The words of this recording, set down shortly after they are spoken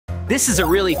This is a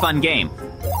really fun game.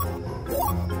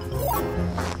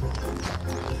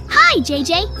 Hi,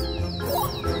 JJ.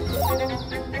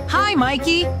 Hi,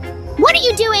 Mikey. What are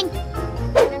you doing?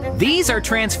 These are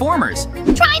Transformers.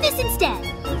 Try this instead.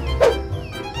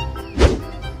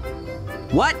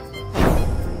 What?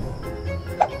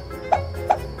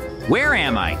 Where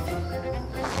am I?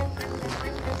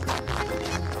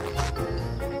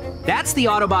 That's the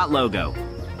Autobot logo.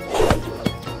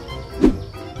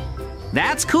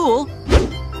 That's cool.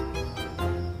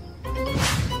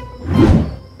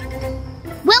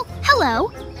 Well,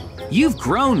 hello. You've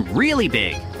grown really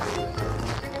big.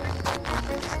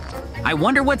 I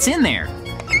wonder what's in there.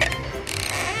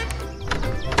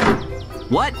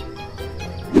 What?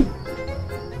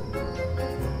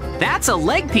 That's a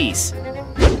leg piece.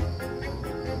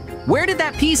 Where did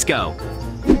that piece go?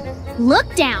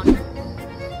 Look down.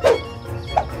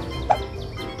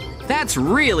 That's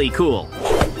really cool.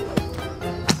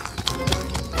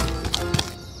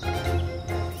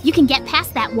 You can get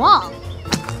past that wall.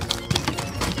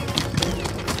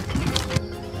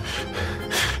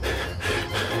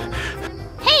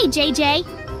 Hey, JJ.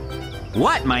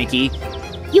 What, Mikey?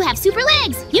 You have super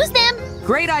legs. Use them.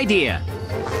 Great idea.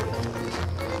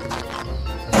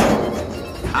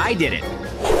 I did it.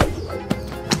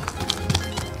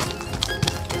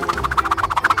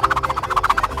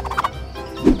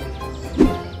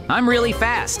 I'm really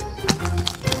fast.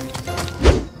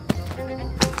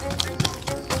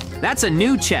 That's a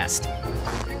new chest.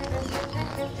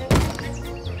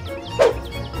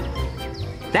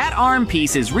 That arm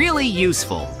piece is really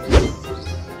useful.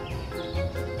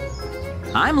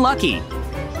 I'm lucky.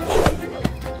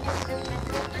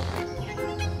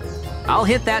 I'll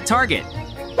hit that target.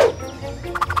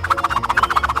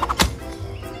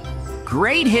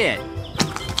 Great hit.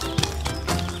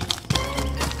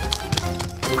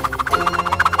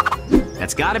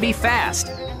 That's gotta be fast.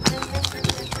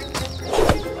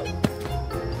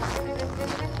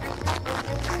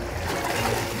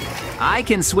 I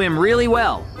can swim really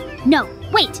well. No,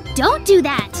 wait, don't do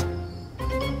that.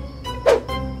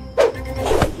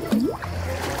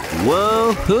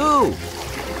 Whoa-hoo!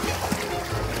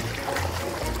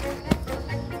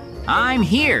 I'm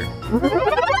here.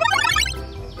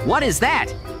 What is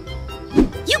that?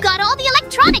 You got all the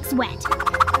electronics wet.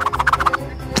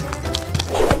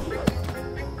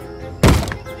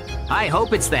 I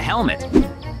hope it's the helmet.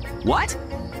 What?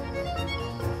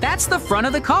 That's the front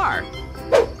of the car.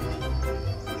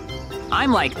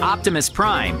 I'm like Optimus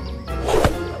Prime.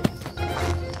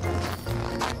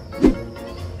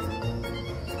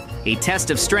 A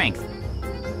test of strength.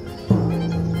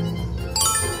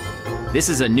 This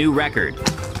is a new record.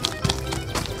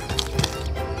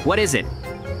 What is it?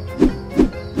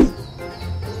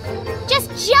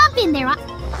 Just jump in there.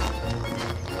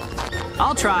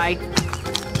 I'll try.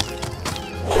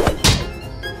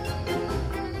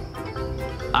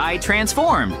 I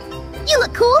transformed. You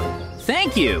look cool.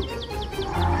 Thank you.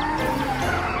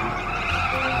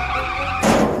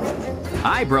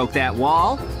 I broke that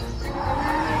wall.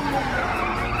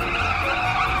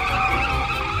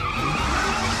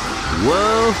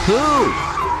 Whoa-hoo!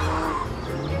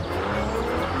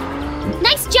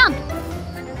 Nice jump.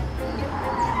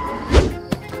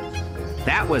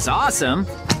 That was awesome.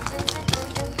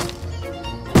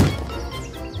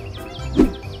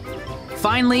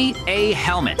 Finally, a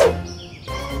helmet.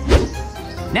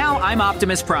 Now I'm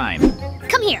Optimus Prime.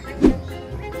 Come here.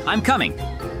 I'm coming.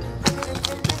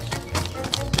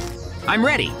 I'm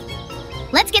ready.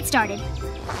 Let's get started.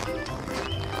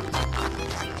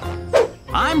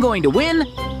 I'm going to win.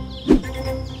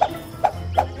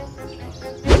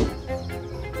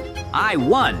 I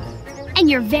won. And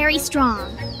you're very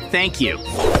strong. Thank you.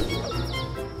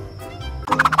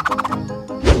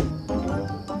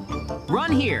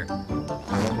 Run here.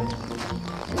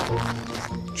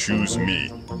 Choose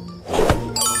me.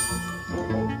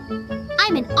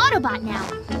 I'm an Autobot now.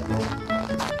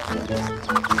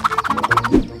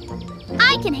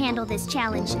 I can handle this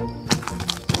challenge.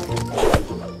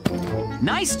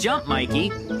 Nice jump,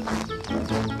 Mikey.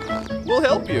 We'll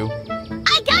help you.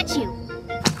 I got you.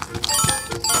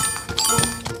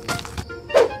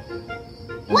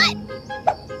 What?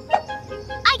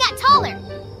 I got taller.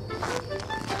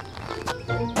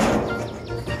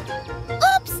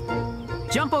 Oops!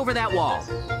 Jump over that wall.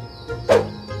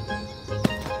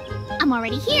 I'm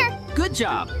already here. Good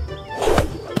job.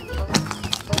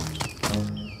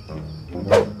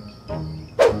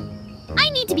 I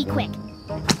need to be quick.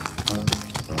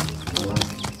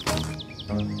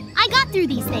 I got through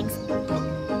these things.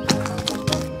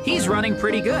 He's running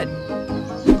pretty good.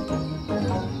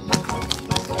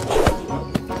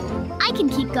 I can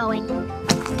keep keep going.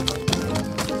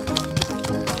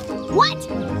 What?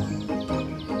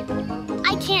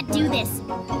 I can't do this.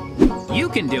 You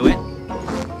can do it.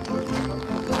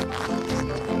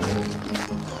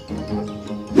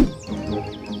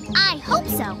 I hope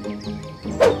so.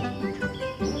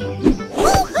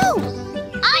 Woohoo!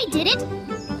 I did it!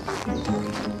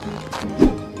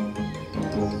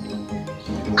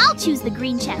 I'll choose the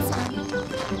green chest.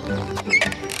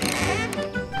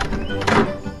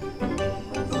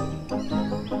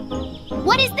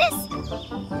 What is this?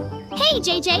 Hey,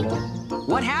 JJ!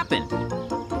 What happened?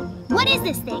 What is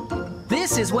this thing?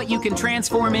 This is what you can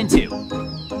transform into.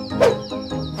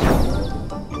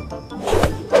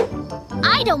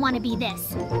 I don't want to be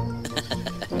this.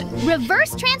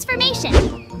 Reverse transformation.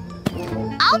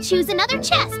 I'll choose another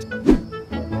chest.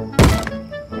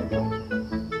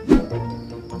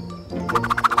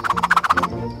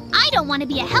 I don't want to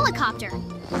be a helicopter.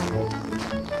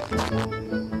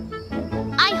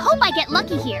 I hope I get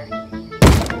lucky here.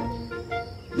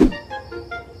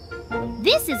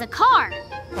 This is a car.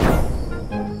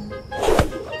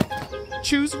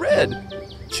 Choose red.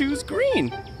 Choose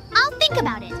green. I'll think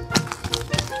about it.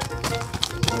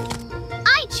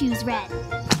 I choose red.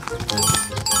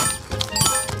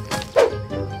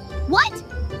 What?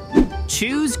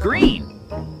 Choose green.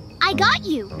 I got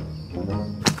you.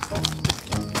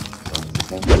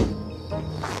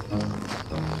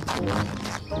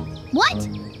 What?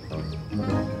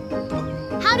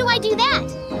 How do I do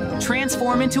that?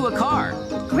 Transform into a car.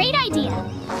 Great idea.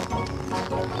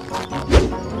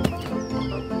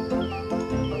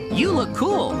 You look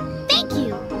cool. Thank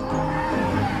you.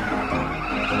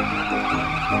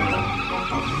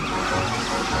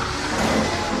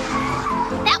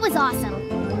 That was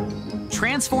awesome.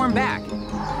 Transform back.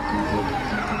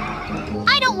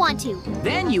 I don't want to.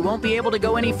 Then you won't be able to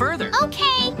go any further.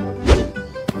 Okay.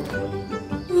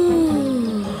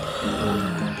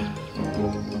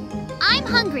 I'm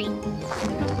hungry.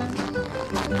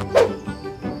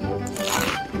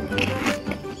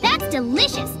 That's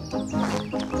delicious.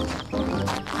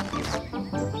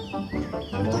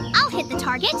 I'll hit the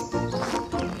target.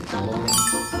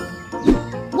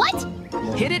 What?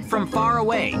 Hit it from far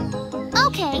away.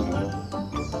 Okay.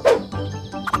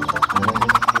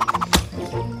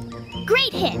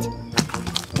 Great hit.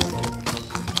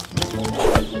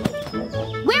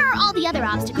 Where are all the other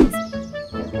obstacles?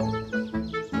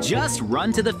 Just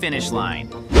run to the finish line.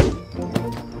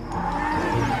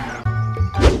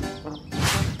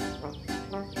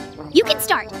 You can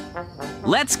start.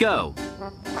 Let's go.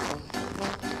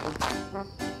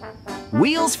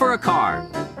 Wheels for a car.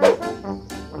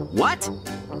 What?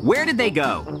 Where did they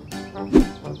go?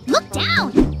 Look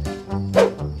down.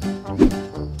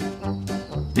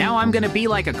 Now I'm gonna be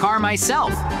like a car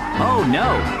myself. Oh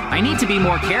no, I need to be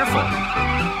more careful.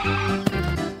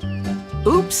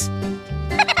 Oops.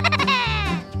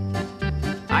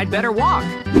 I'd better walk.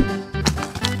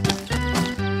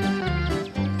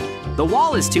 The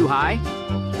wall is too high.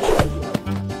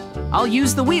 I'll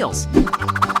use the wheels.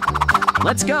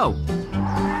 Let's go.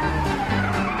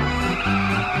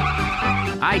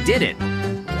 I did it.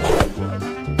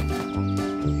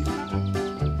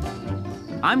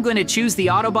 I'm going to choose the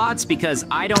Autobots because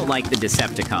I don't like the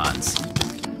Decepticons.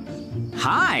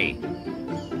 Hi.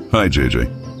 Hi, JJ.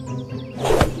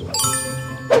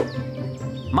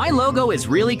 My logo is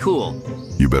really cool.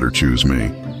 You better choose me.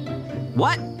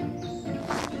 What?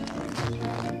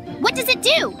 What does it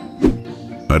do?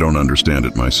 I don't understand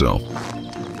it myself.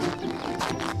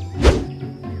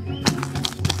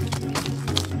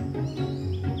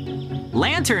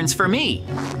 Lanterns for me.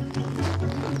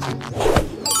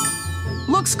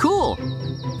 Looks cool.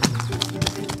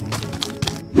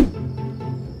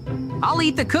 I'll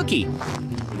eat the cookie.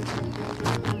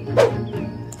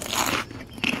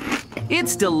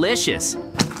 It's delicious.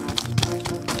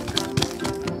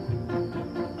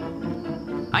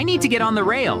 I need to get on the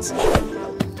rails.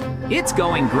 It's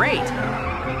going great.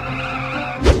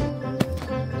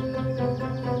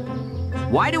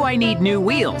 Why do I need new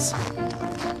wheels?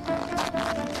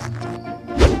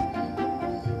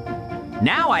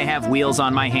 Now I have wheels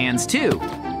on my hands too.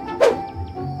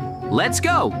 Let's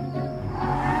go.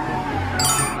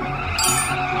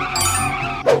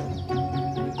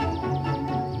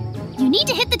 You need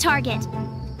to hit the target.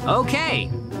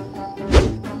 Okay.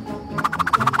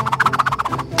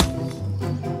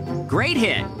 Great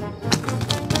hit.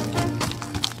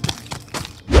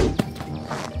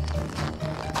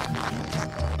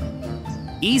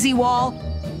 Easy wall.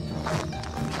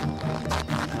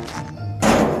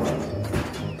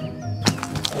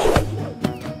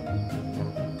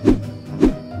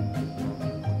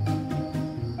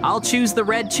 I'll choose the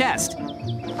red chest.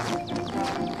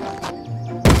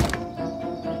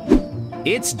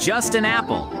 It's just an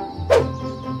apple.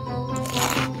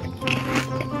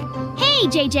 Hey,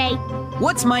 JJ.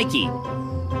 What's Mikey?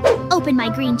 Open my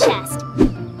green chest.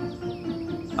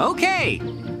 Okay.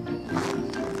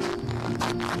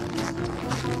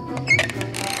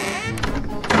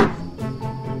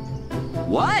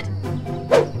 What?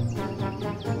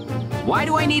 Why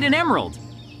do I need an emerald?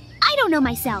 I don't know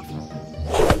myself.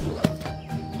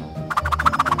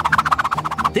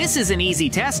 This is an easy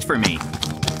test for me.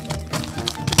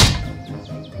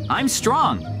 I'm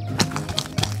strong.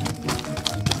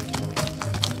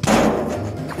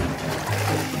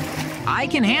 I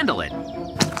can handle it.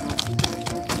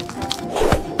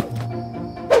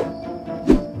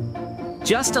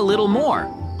 Just a little more.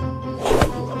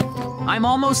 I'm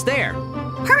almost there.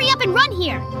 Hurry up and run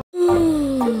here.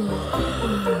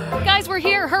 Guys, we're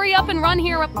here. Hurry up and run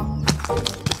here.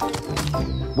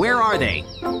 Where are they?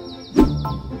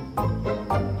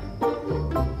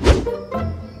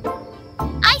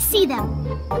 I see them.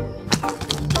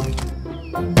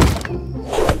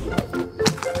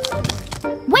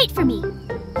 Wait for me.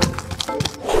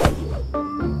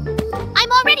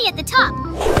 I'm already at the top.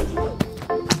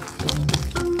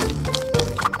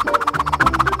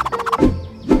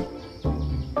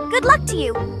 Good luck to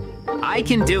you. I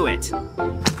can do it.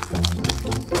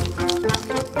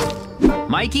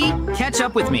 Mikey, catch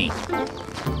up with me.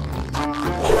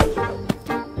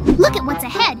 Look at what's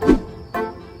ahead.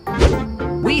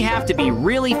 We have to be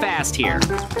really fast here.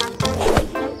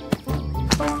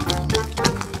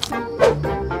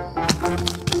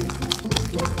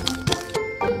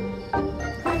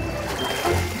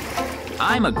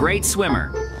 I'm a great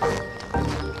swimmer.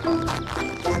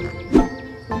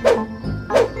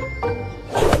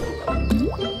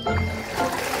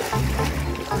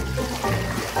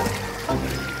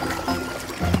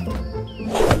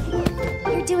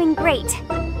 You're doing great.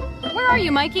 Where are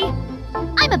you, Mikey?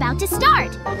 I'm about to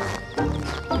start.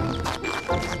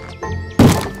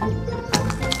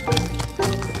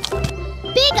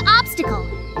 Big obstacle.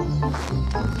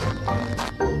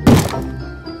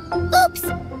 Oops!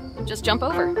 Just jump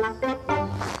over.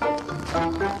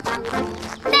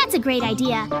 That's a great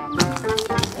idea.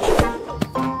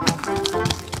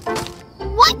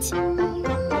 What?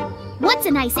 What's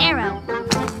a nice arrow?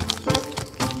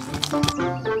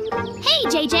 Hey,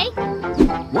 JJ.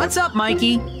 What's up,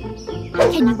 Mikey?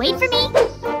 Can you wait for me?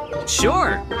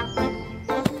 Sure.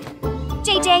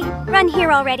 JJ, run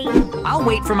here already. I'll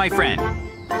wait for my friend.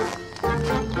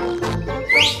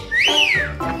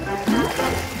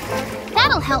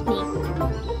 That'll help me.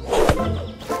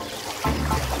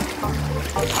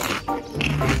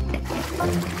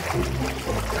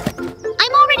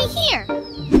 I'm already here.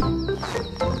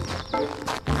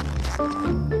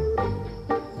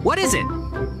 What is it?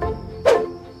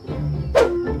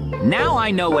 Now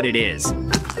I know what it is.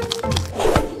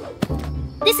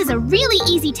 This is a really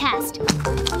easy test.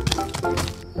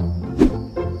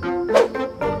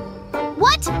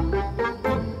 What?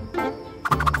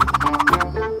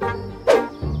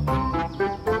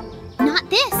 Not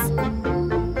this.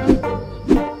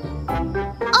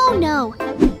 Oh no.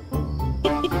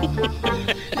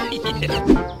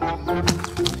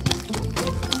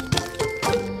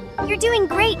 You're doing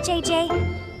great, JJ.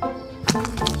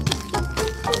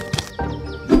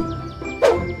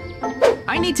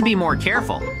 I need to be more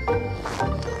careful.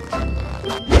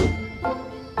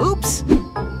 Oops!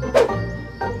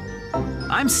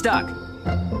 I'm stuck.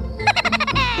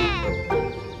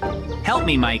 Help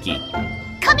me, Mikey.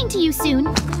 Coming to you soon.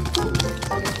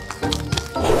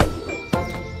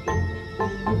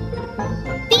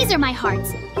 These are my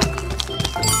hearts.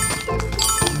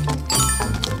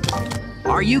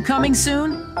 Are you coming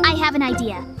soon? I have an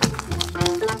idea.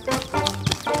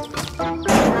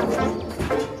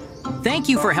 Thank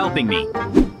you for helping me.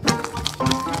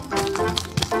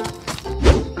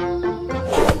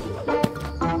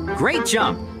 Great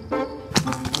jump.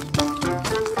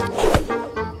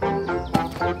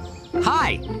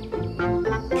 Hi.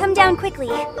 Come down quickly.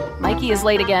 Mikey is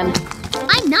late again.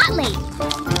 I'm not late.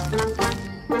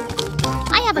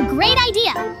 I have a great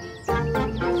idea.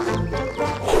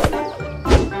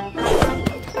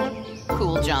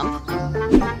 Cool jump.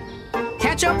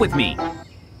 Catch up with me.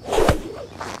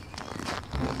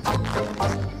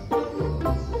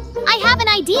 I have an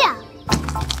idea.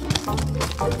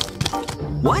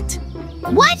 What?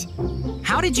 What?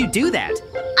 How did you do that?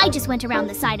 I just went around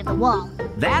the side of the wall.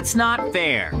 That's not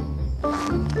fair.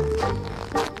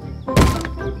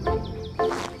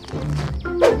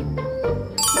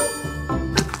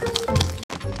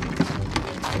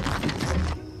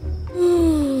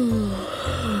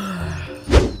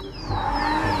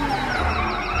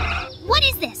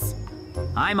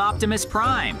 I'm Optimus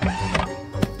Prime.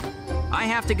 I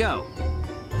have to go.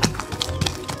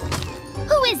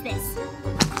 Who is this?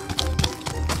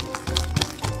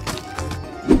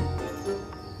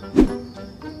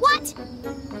 What?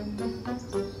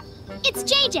 It's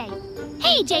JJ.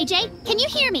 Hey, JJ, can you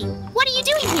hear me? What are you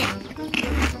doing here?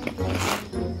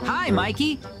 Hi,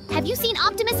 Mikey. Have you seen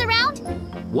Optimus around?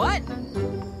 What?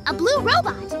 A blue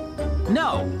robot.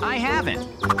 No, I haven't.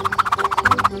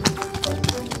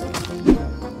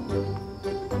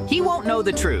 He won't know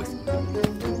the truth.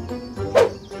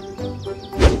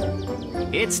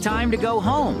 It's time to go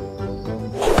home.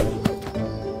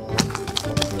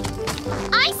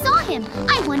 I saw him.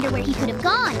 I wonder where he could have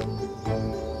gone.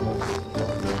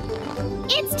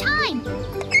 It's time.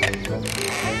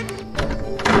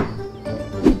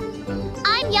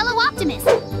 I'm Yellow Optimus.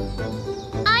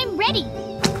 I'm ready.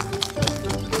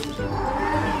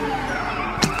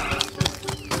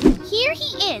 Here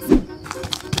he is.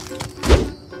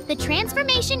 The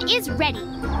transformation is ready.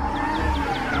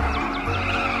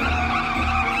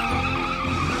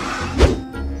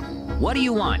 What do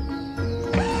you want?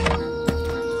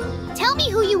 Tell me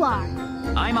who you are.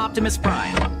 I'm Optimus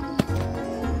Prime.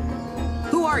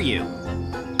 Who are you?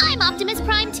 I'm Optimus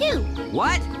Prime too.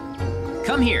 What?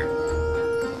 Come here.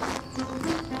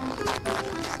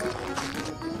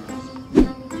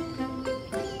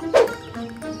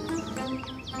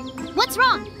 What's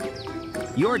wrong?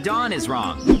 Your dawn is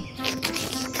wrong.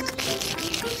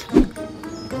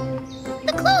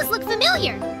 The clothes look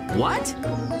familiar. What?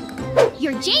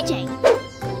 You're JJ.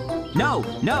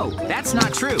 No, that's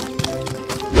not true.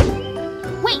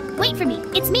 Wait for me.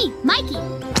 It's me, Mikey.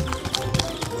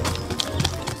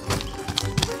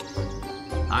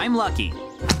 I'm Lucky.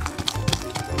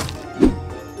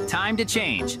 Time to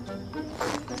change.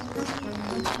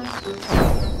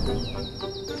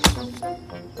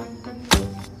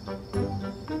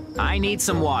 I need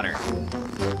some water.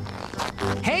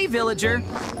 Hey, villager.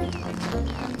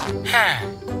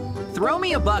 Throw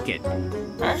me a bucket.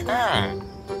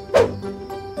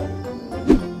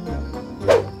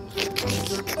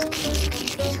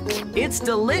 It's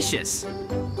delicious.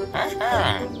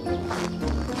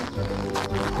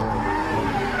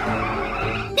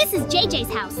 This is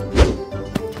JJ's house.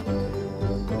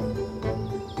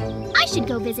 I should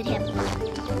go visit him.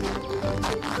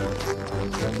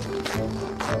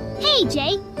 Hey,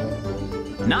 Jay.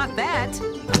 Not that.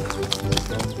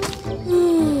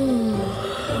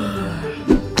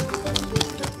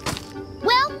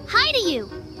 Well, hi to you.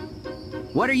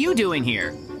 What are you doing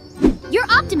here? You're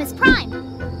Optimus Prime.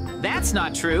 That's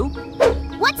not true.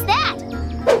 What's that?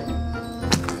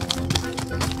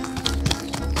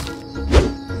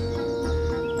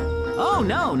 Oh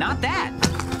no, not that.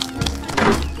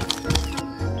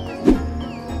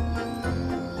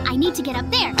 I need to get up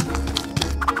there.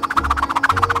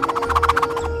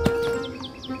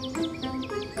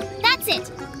 That's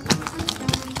it.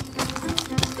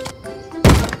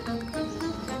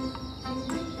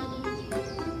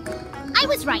 I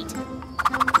was right.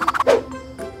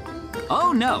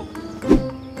 Oh no.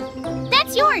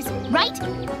 That's yours, right?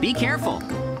 Be careful.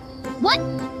 What?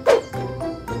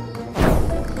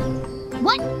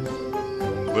 What?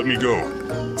 Let me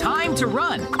go. Time to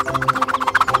run.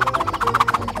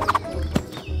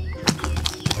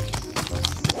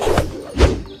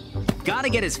 Gotta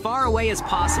get as far away as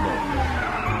possible.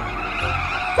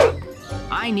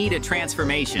 I need a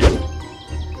transformation.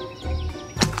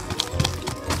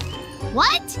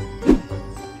 What?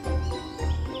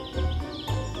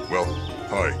 Well,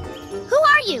 hi. Who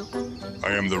are you?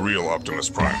 I am the real Optimus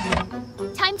Prime.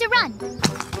 Time to run.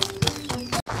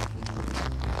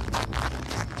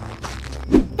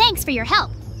 Thanks for your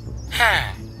help.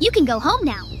 You can go home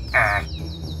now.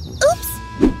 Oops!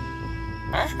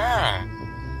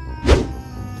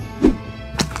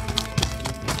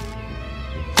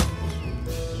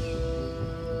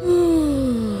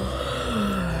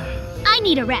 I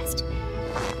need a rest.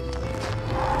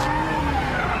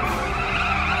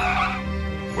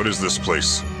 What is this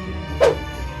place?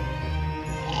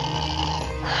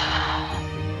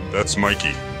 That's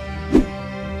Mikey.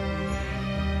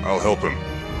 I'll help him.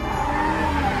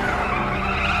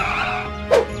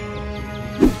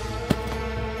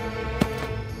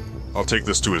 I'll take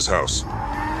this to his house.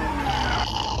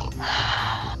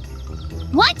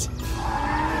 What?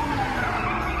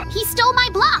 He stole my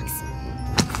blocks.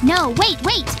 No,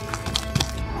 wait.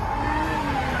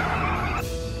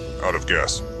 Out of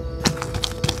gas.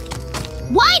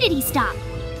 Why did he stop?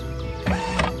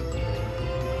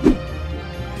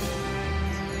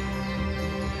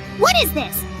 What is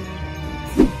this?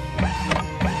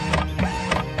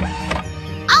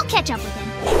 I'll catch up with him.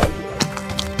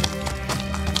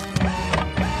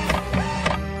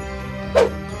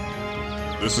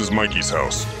 This is Mikey's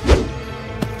house.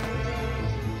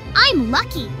 I'm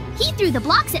lucky. He threw the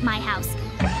blocks at my house.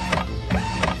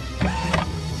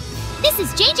 This is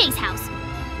JJ's house.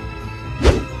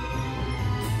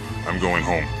 I'm going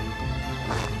home.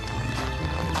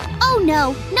 Oh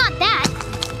no, not that.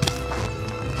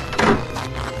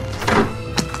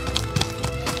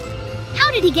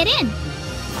 How did he get in?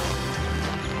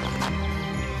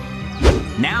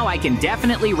 Now I can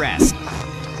definitely rest.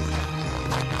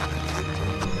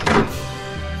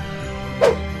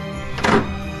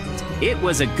 It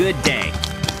was a good day.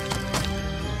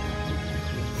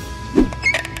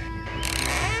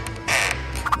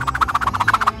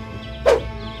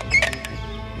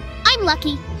 I'm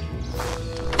lucky.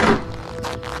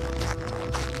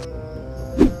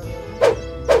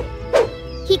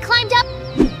 He climbed up.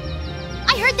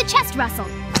 I heard the chest rustle.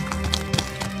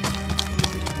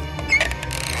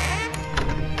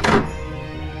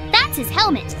 That's his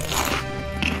helmet.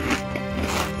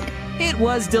 It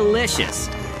was delicious.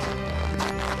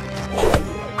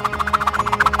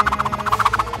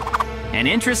 An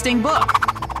interesting book.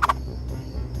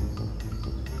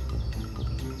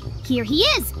 Here he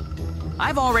is.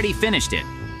 I've already finished it.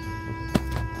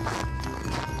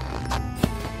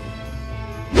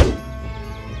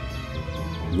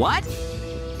 What?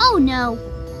 Oh no.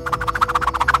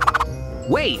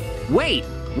 Wait, wait.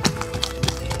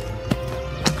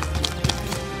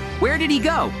 Where did he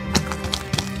go?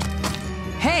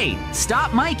 Hey,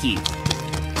 stop Mikey.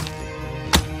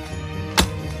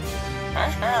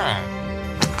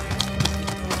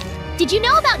 Did you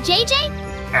know about JJ?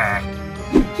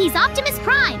 He's Optimus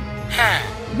Prime.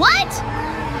 What?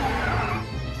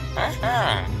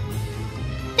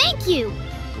 Thank you.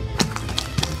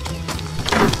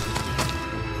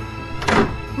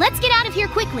 Let's get out of here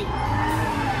quickly.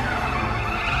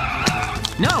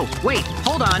 No, wait,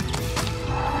 hold on.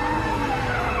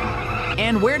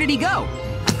 And where did he go?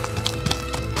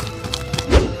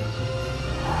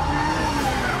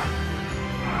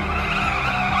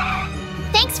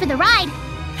 Thanks for the ride.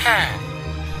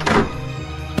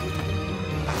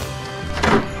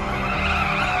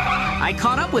 I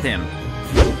caught up with him.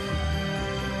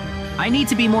 I need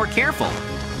to be more careful.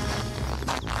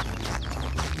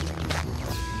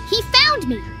 He found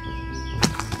me.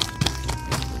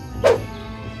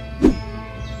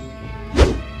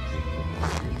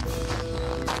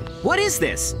 What is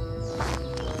this?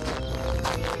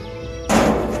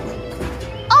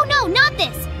 Oh no, not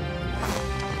this.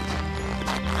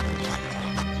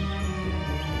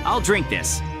 I'll drink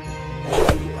this.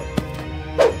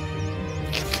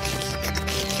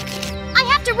 I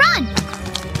have to run.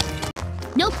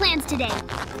 No plans today.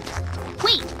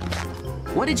 Wait,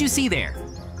 What did you see there?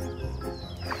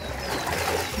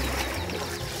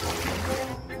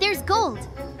 there's gold.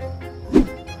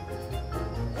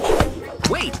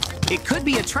 Wait, it could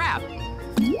be a trap.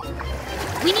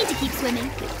 We need to keep swimming.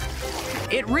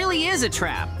 It really is a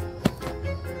trap.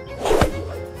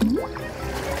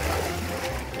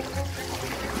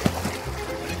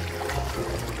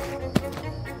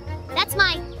 That's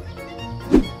my...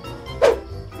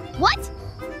 What?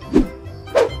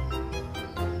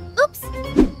 Oops.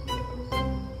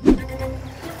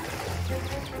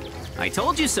 I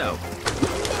told you so.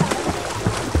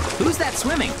 Who's that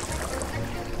swimming?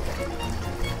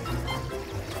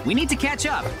 We need to catch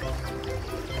up.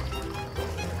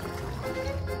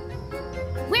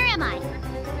 Where am I?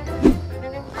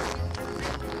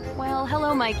 Well,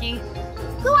 hello, Mikey.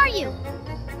 Who are you?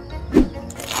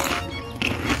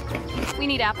 We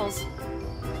need apples.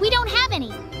 We don't have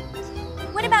any.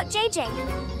 What about JJ?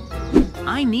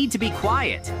 I need to be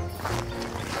quiet.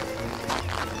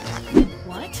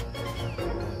 What?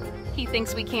 He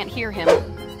thinks we can't hear him.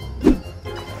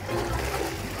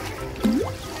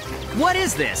 What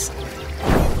is this?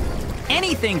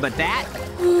 Anything but that?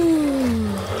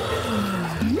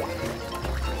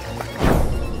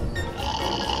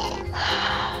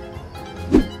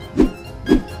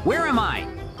 Where am I?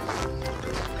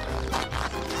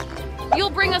 You'll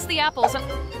bring us the apples.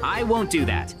 I won't do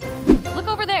that. Look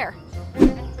over there.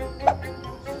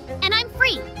 And I'm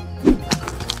free.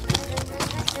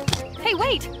 Hey,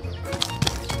 wait!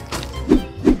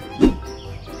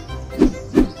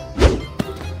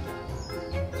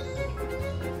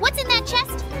 What's in that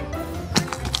chest?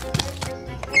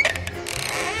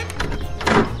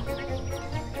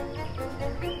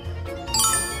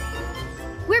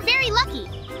 We're very lucky.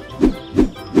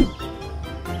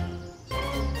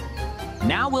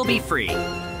 Now we'll be free.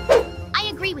 I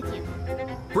agree with you.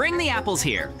 Bring the apples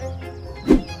here.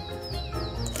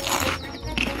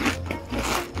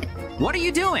 What are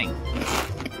you doing?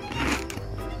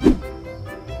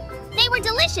 They were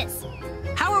delicious. delicious.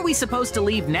 How are we supposed to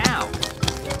leave now?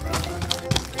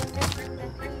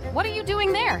 What are you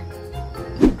doing there?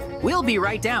 We'll be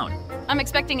right down. I'm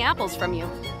expecting apples from you.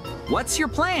 What's your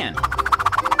plan?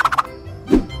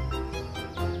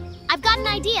 I've got an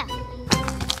idea.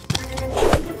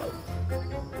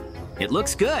 It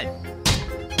looks good.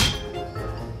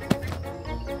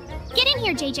 Get in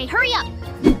here, JJ. Hurry up.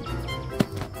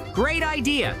 Great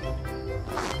idea.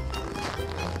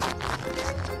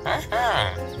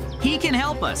 He can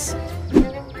help us.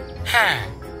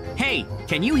 Hey,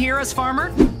 can you hear us,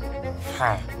 farmer?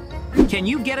 Can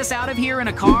you get us out of here in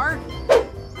a car?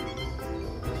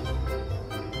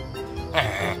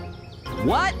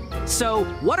 What? So,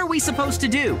 what are we supposed to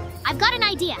do? I've got an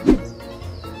idea.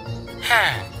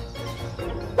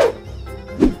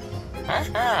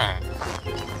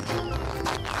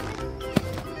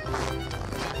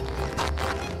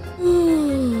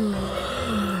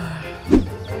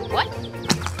 What?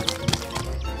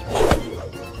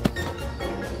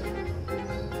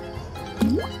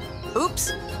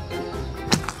 Oops.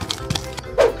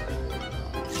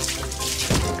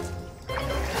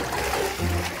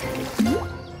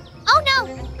 Oh no!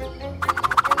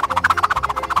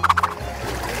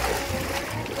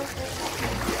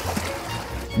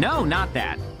 No, not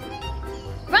that.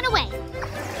 Run away.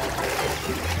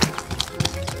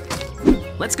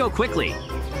 Let's go quickly.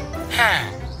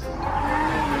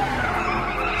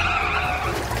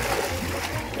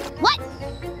 What?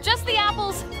 Just the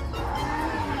apples.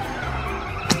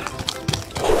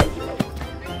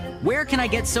 Where can I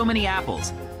get so many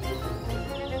apples?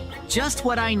 Just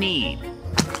what I need.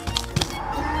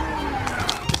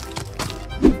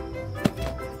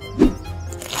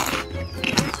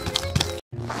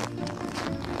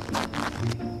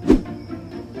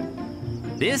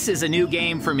 This is a new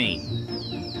game for me.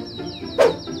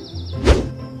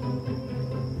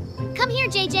 Come here,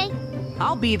 JJ.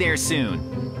 I'll be there soon.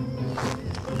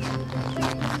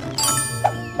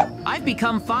 I've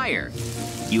become fire.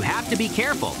 You have to be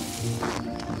careful.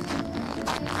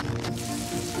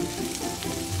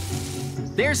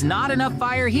 There's not enough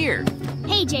fire here.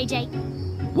 Hey, JJ.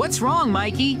 What's wrong,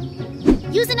 Mikey?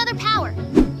 Use another power.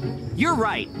 You're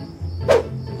right.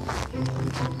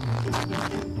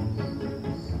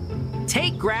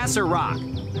 Take grass or rock.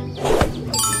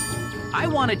 I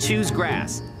want to choose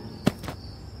grass.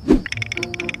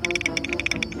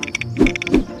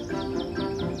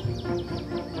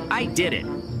 I did it.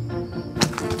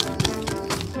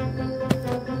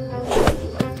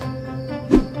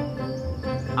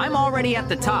 I'm already at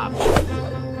the top.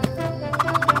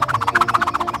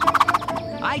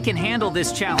 I can handle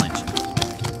this challenge.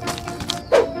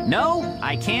 No,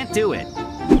 I can't do it.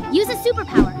 Use a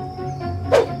superpower.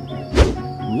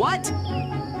 What?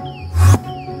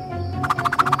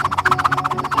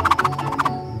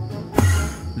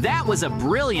 That was a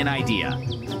brilliant idea.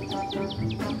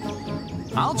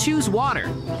 I'll choose water.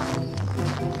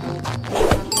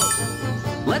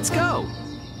 Let's go.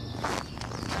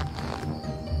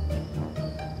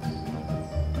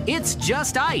 It's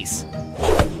just ice.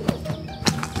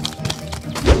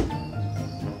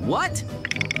 What?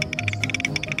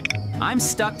 I'm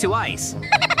stuck to ice.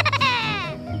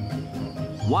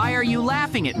 Why are you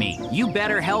laughing at me? You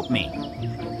better help me.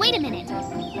 Wait a minute.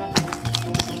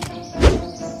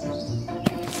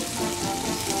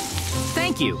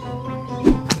 Thank you.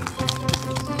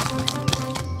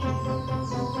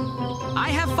 I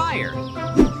have fire.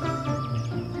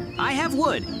 I have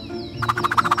wood.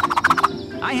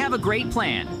 I have a great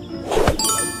plan.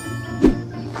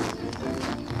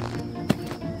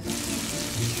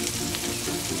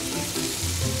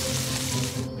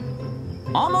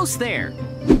 Almost there.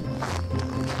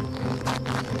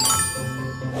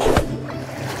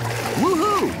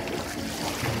 Woohoo!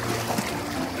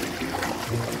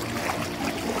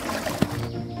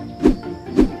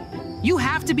 You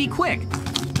have to be quick.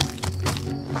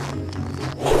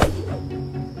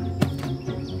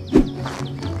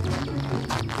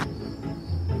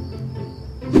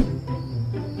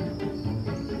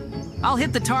 I'll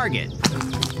hit the target.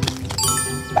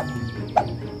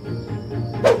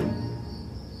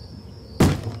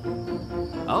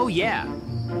 Oh yeah.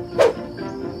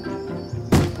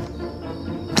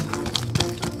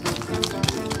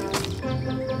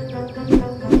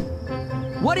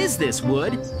 What is this,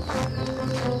 Wood?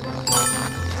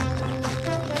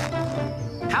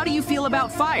 How do you feel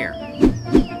about fire?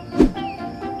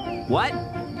 What?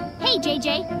 Hey,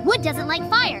 JJ. Wood doesn't like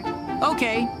fire.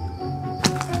 Okay.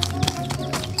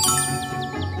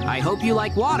 I hope you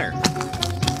like water.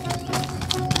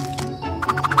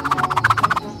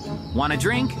 Want a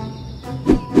drink?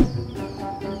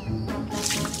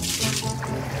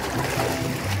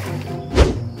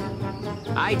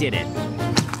 I did it.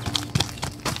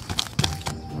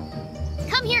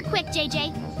 Come here quick,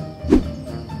 JJ.